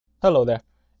Hello there.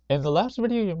 In the last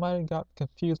video, you might have got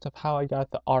confused of how I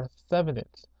got the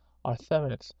R-Thevenins,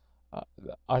 R-Thevenins,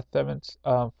 R-Thevenins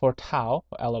for tau,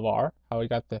 L of R. How I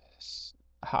got this?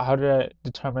 How did I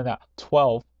determine that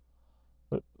 12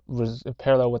 was in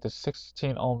parallel with a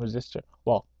 16 ohm resistor?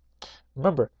 Well,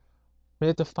 remember we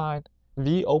had to find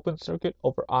V open circuit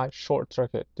over I short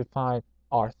circuit to find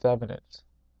R-Thevenins.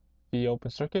 V open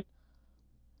circuit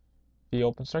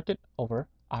over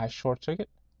I short circuit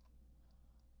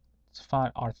to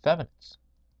find R-Thevenins.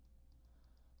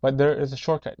 But there is a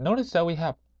shortcut. Notice that we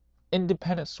have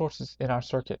independent sources in our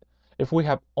circuit. If we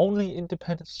have only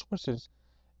independent sources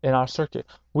in our circuit,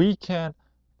 we can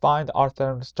find the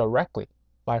R-Thevenins directly.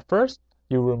 By first,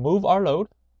 you remove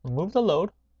the load,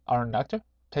 our inductor,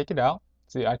 take it out.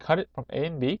 See, I cut it from A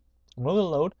and B, remove the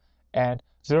load, and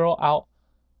zero out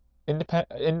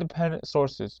independent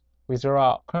sources. We zero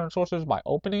out current sources by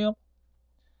opening them,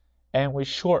 and we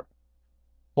short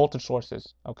voltage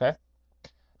sources, okay?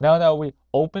 Now that we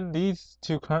open these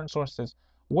two current sources,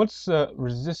 what's the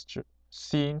resistor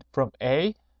seen from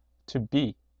A to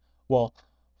B? Well,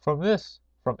 from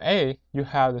A, you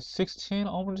have the 16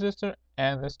 ohm resistor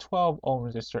and this 12 ohm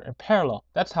resistor in parallel.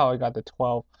 That's how I got the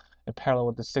 12 in parallel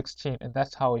with the 16, and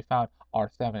that's how we found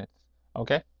R-Thevenins,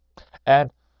 okay? And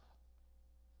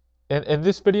in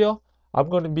this video, I'm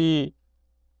going to be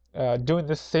doing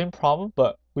this same problem,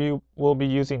 but we will be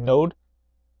using node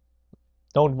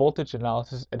voltage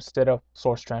analysis instead of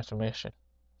source transformation.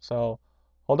 So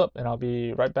hold up and I'll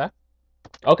be right back.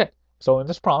 Okay, so in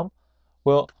this problem,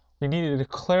 we need to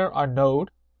declare our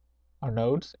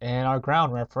nodes and our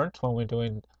ground reference when we're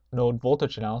doing node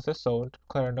voltage analysis. So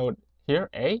declare a node here,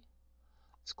 A.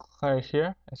 Let's declare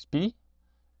here as B.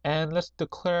 And let's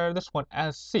declare this one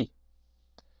as C.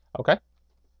 Okay.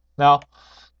 Now,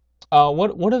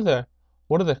 what are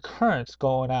the currents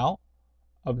going out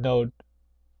of node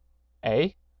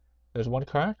A? There's one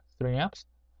current, 3 amps,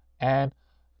 and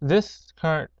this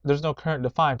current, there's no current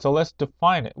defined, so let's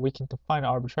define it. We can define it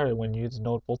arbitrarily when you use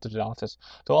node voltage analysis.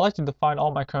 So I like to define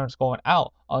all my currents going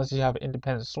out unless you have an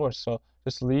independent source, so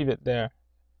just leave it there.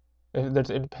 If there's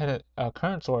an independent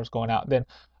current source going out, then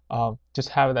just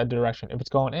have it that direction. If it's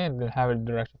going in, then have it in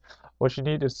direction. What you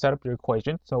need is set up your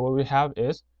equation. So what we have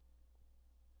is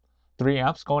 3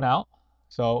 amps going out.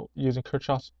 So using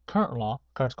Kirchhoff's current law,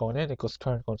 currents going in equals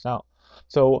current goes out.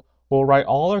 So we'll write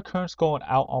all our currents going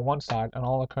out on one side and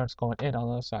all our currents going in on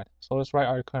the other side. So let's write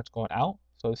our currents going out.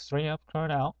 So it's 3 amp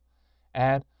current out.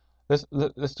 And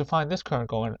let's define this current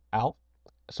going out.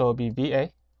 So it'll be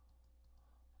VA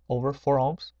over 4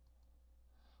 ohms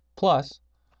plus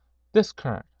this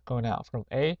current going out from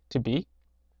A to B.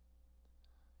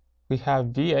 We have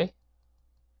VA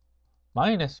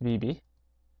minus VB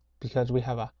because we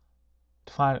have a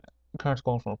defined currents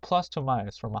going from a plus to a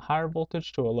minus, from a higher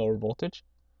voltage to a lower voltage,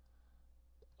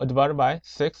 divided by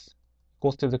 6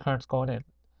 equals to the currents going in.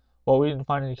 Well, we didn't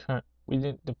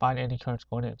define any currents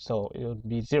going in, so it would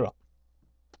be 0.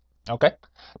 Okay,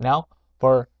 now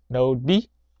for node B,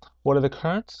 what are the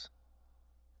currents?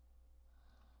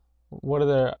 What are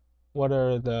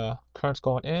the currents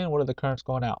going in? What are the currents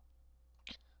going out?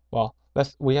 Well,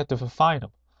 we have to define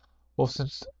them. Well,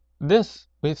 since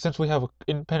we have an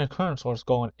independent current source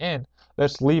going in,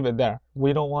 let's leave it there.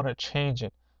 We don't want to change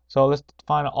it. So let's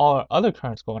define all our other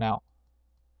currents going out.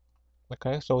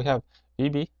 Okay, so we have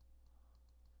VB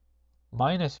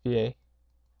minus VA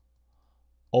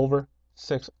over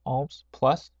 6 ohms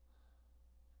plus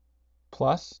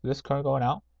this current going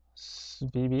out,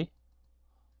 VB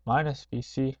minus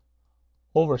VC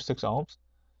over 6 ohms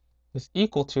is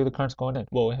equal to the currents going in.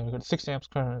 Well, we have 6 amps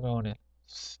current going in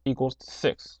equals to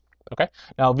 6. Okay,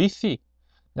 now VC.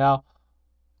 Now,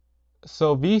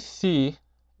 so VC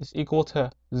is equal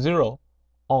to 0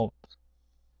 ohms.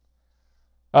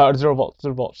 0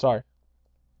 volts, sorry.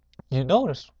 You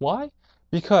notice why?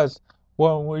 Because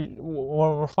when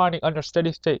we're finding under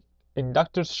steady state,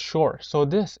 inductors short. So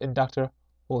this inductor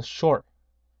will short.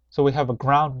 So we have a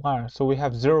ground wire. So we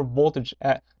have 0 voltage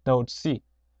at node C.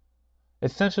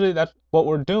 Essentially, that's what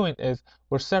we're doing is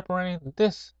we're separating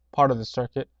this part of the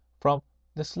circuit from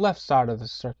this left side of the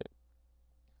circuit.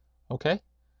 Okay?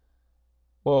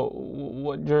 Well,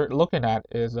 what you're looking at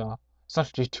is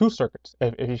essentially 2 circuits,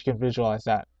 if you can visualize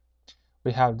that.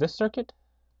 We have this circuit,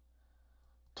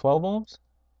 12 ohms,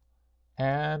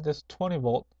 and this 20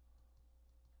 volt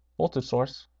voltage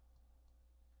source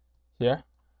here,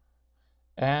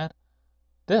 and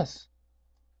this,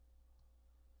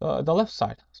 the left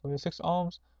side. So we have 6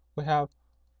 ohms, we have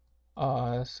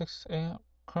 6 amp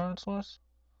current source.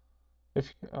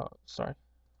 Sorry.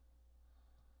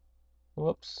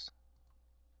 Whoops.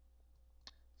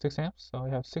 6 amps. So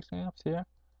we have 6 amps here.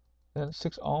 Then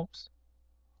 6 ohms.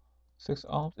 6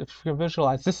 ohms. If you can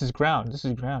visualize, this is ground. This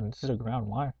is ground. This is a ground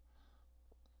wire.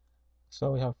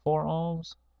 So we have 4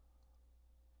 ohms.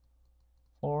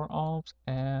 4 ohms.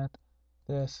 And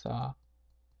this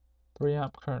 3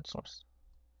 amp current source.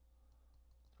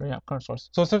 3 amp current source.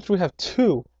 So essentially we have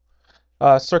two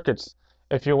circuits,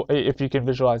 if you can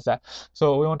visualize that.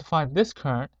 So we want to find this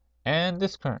current and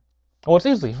this current. Well, it's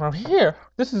easy. From here,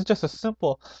 this is just a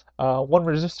simple 1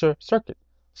 resistor circuit.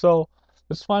 So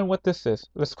let's find what this is.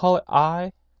 Let's call it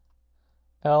IL1.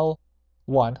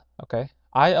 Okay,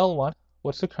 IL1.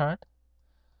 What's the current?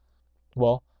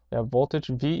 Well, we have voltage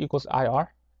V equals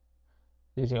IR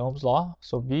using Ohm's law.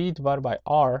 So V divided by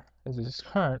R is this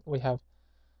current. We have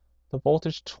the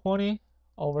voltage 20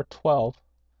 over 12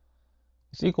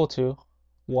 is equal to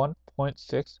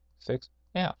 1.66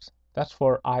 amps. That's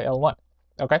for IL1.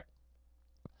 Okay.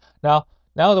 Now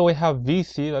that we have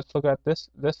VC, let's look at this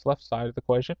left side of the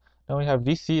equation. Now we have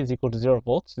VC is equal to 0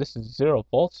 volts. This is 0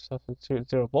 volts. So substitute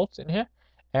 0 volts in here,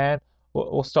 and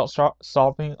we'll start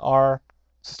solving our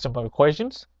system of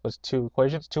equations. There's two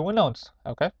equations, two unknowns.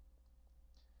 Okay.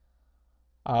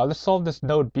 Let's solve this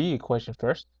node B equation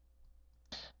first.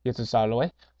 Get this out of the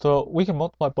way. So we can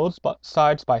multiply both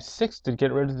sides by 6 to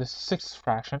get rid of this 6th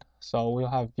fraction. So we'll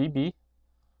have VB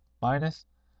minus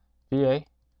VA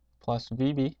plus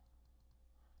VB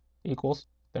equals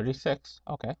 36.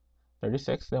 Okay,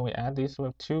 36. Then we add these. We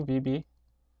have 2 VB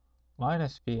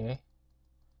minus VA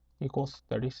equals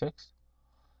 36.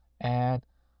 And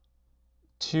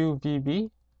 2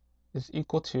 VB is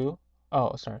equal to,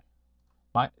 oh, sorry,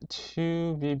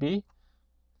 2 VB,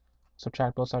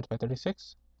 subtract both sides by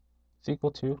 36, is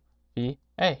equal to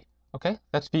VA. Okay,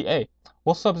 that's VA.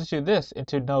 We'll substitute this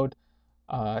into node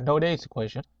A's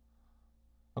equation.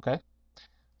 Okay,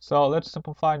 so let's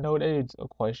simplify node A's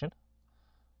equation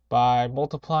by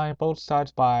multiplying both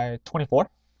sides by 24.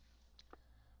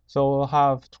 So we'll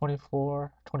have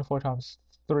 24 times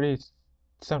 3 is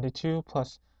 72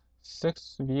 plus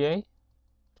 6 VA.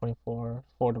 24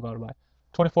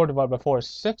 divided by 4 is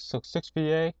 6, so 6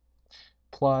 VA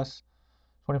plus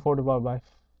 24 divided by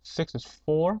 6 is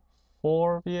 4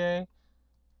 VA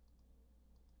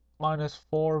minus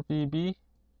 4 VB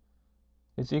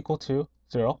is equal to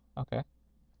 0. Okay.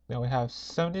 Then we have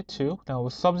 72. Now we'll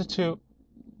substitute.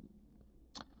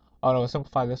 Oh no, we'll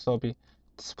simplify this. So it'll be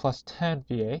plus 10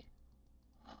 VA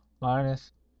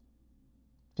minus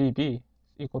VB is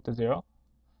equal to 0.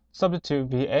 Substitute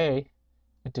VA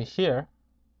into here.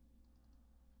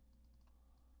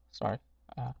 Sorry.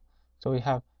 So we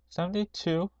have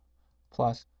 72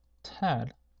 plus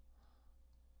 10,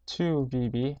 2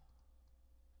 VB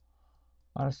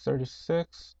minus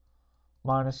 36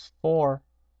 minus 4.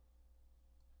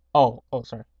 Oh,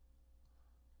 sorry.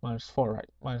 Minus 4, right?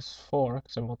 Minus 4,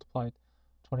 because I multiplied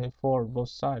 24 on both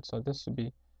sides. So this would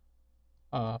be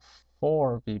 4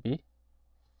 VB.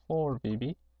 4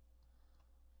 VB.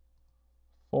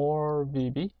 4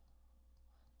 VB is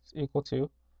equal to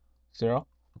 0.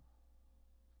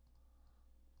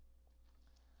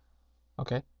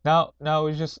 Okay. Now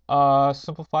we just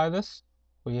simplify this.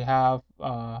 We have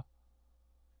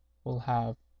we'll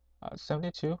have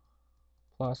 72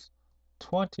 plus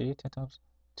 20. 10 times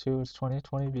 2 is 20.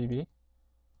 20 VB.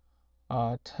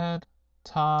 10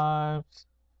 times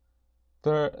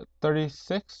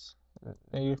 36.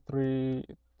 Negative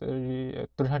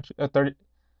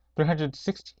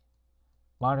 360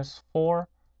 minus 4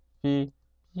 VB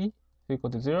is equal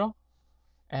to 0.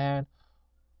 And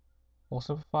we'll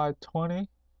simplify 20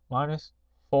 minus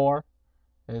 4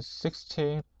 is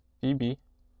 16 VB.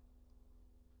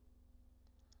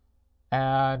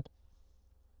 And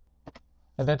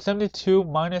then 72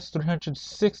 minus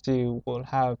 360 will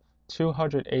have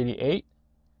 288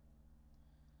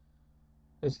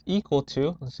 is equal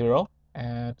to 0.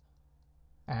 And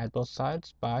add both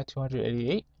sides by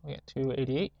 288. We get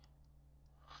 288.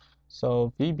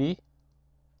 So VB,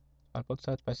 add both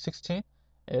sides by 16,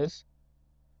 is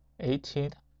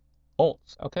 18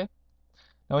 volts. Okay.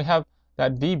 Now we have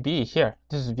that VB here.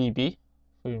 This is VB, if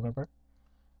you remember.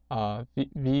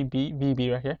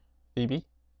 VB right here. VB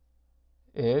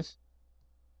is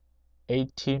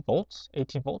 18 volts.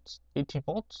 18 volts. 18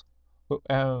 volts.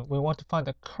 We want to find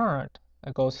the current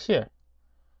that goes here.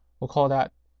 We'll call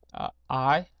that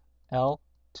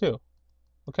IL2.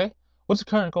 Okay. What's the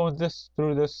current going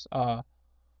through this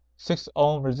 6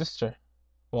 ohm resistor?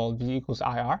 Well, V equals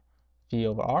IR. V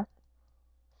over R.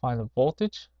 Find the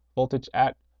voltage. Voltage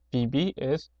at VB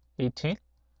is 18.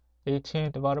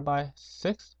 18 divided by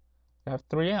 6, we have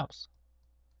 3 amps.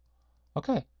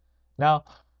 Okay, now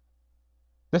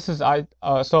this is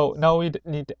so now we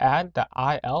need to add the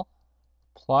IL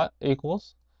plus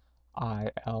equals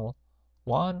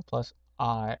IL1 plus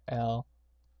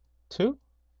IL2,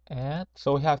 and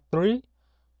so we have 3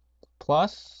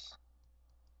 plus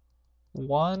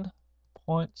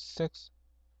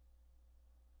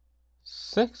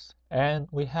 1.66, and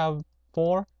we have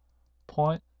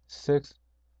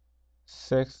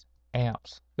 4.66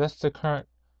 amps. That's the current.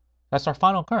 That's our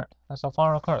final current. That's our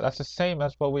final current. That's the same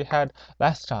as what we had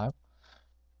last time.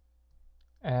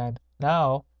 And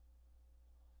now,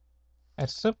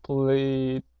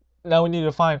 now we need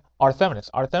to find our Thevenins.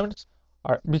 Our Thevenins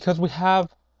are, because we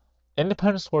have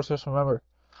independent sources, remember,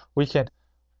 we can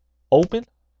open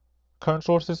current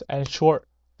sources and short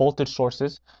voltage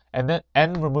sources, and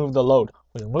then remove the load.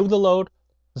 We remove the load,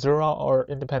 zero out our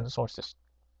independent sources.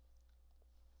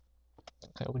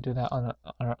 Okay, we do that on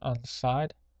the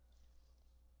side.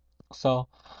 So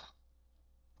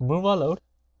remove our load,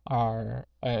 our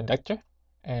inductor,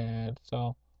 and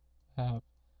so we have,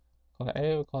 call it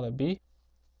A, we call it B.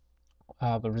 We'll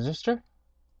have a resistor,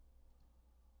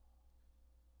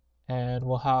 and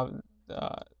we'll have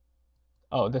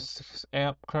this 6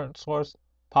 amp current source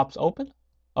pops open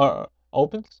or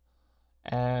opens,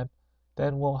 and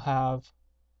then we'll have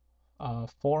a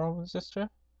 4 ohm resistor,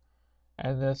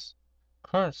 and this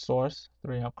current source,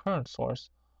 3 amp current source,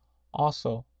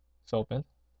 also is open.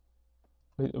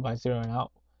 By zeroing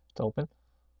out, it's open.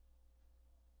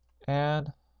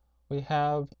 And we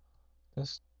have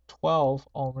this 12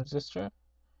 ohm resistor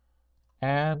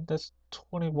and this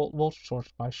 20 volt voltage source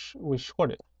we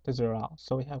shorted to zero out.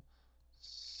 So we have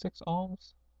 6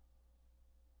 ohms.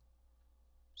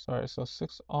 Sorry, so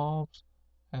 6 ohms,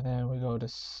 and then we go to,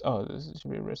 this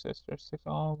should be resistor, 6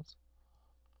 ohms,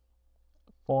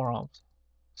 4 ohms.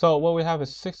 So what we have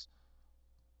is 6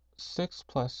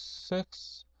 plus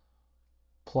 6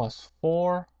 plus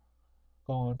 4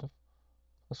 going to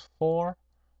plus 4,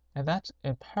 and that's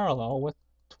in parallel with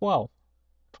 12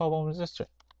 ohm resistor.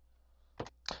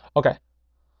 Okay,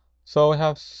 so we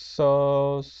have,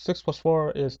 6 plus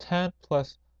 4 is 10,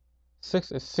 plus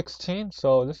 6 is 16,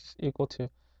 so this is equal to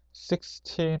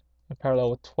 16 in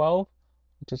parallel with 12,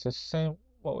 which is the same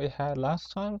what we had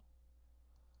last time.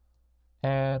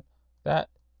 And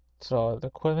so the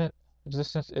equivalent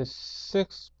resistance is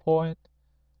 6.86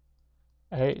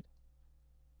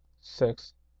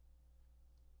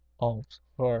 ohms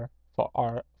for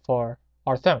our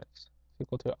Thevenins,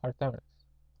 equal to our Thevenins.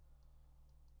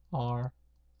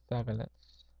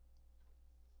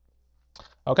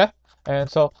 Okay, and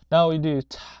so now we do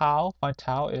tau. Find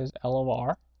tau is L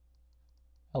over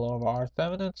R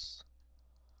Thevenins.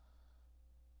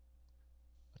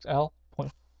 It's L,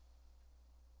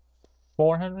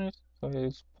 0.4 henries, so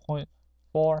it's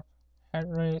 0.4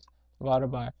 henries divided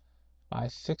by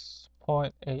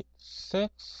 6.86.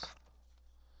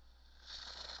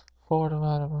 4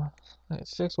 divided by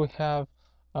 6, we have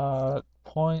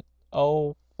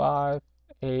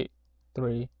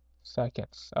 0.0583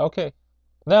 seconds. Okay,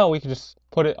 now we can just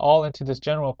put it all into this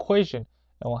general equation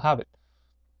and we'll have it.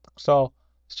 So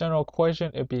this general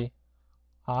equation, it'd be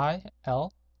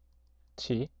ILT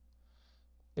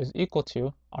is equal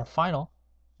to our final.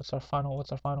 What's our final?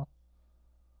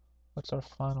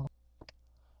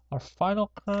 Our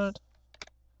final current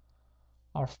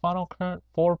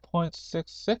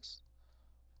 4.66.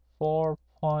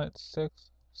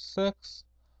 4.66.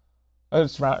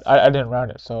 It's round. I didn't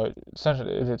round it, so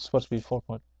essentially it's supposed to be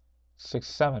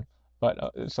 4.67, but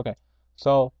it's okay.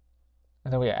 So,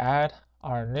 and then we add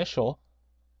our initial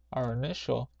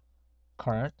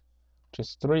current, which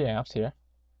is 3 amps here.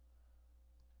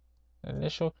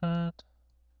 Initial current,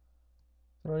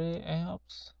 3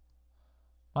 amps,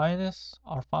 minus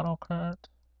our final current,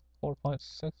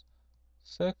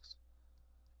 4.66,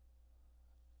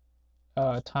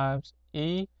 times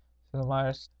E to the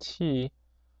minus T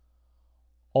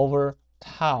over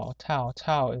tau. Tau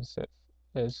is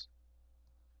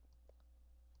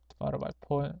divided by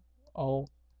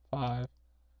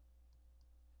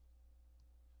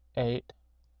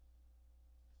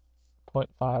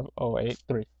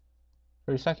 0.5083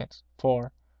 seconds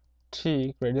for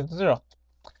t greater than 0.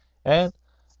 And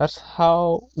that's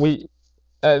how we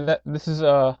this is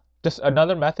just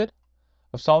another method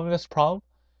of solving this problem.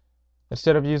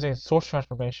 Instead of using source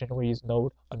transformation, we use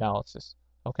node analysis.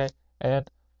 Okay, and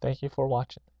thank you for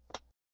watching.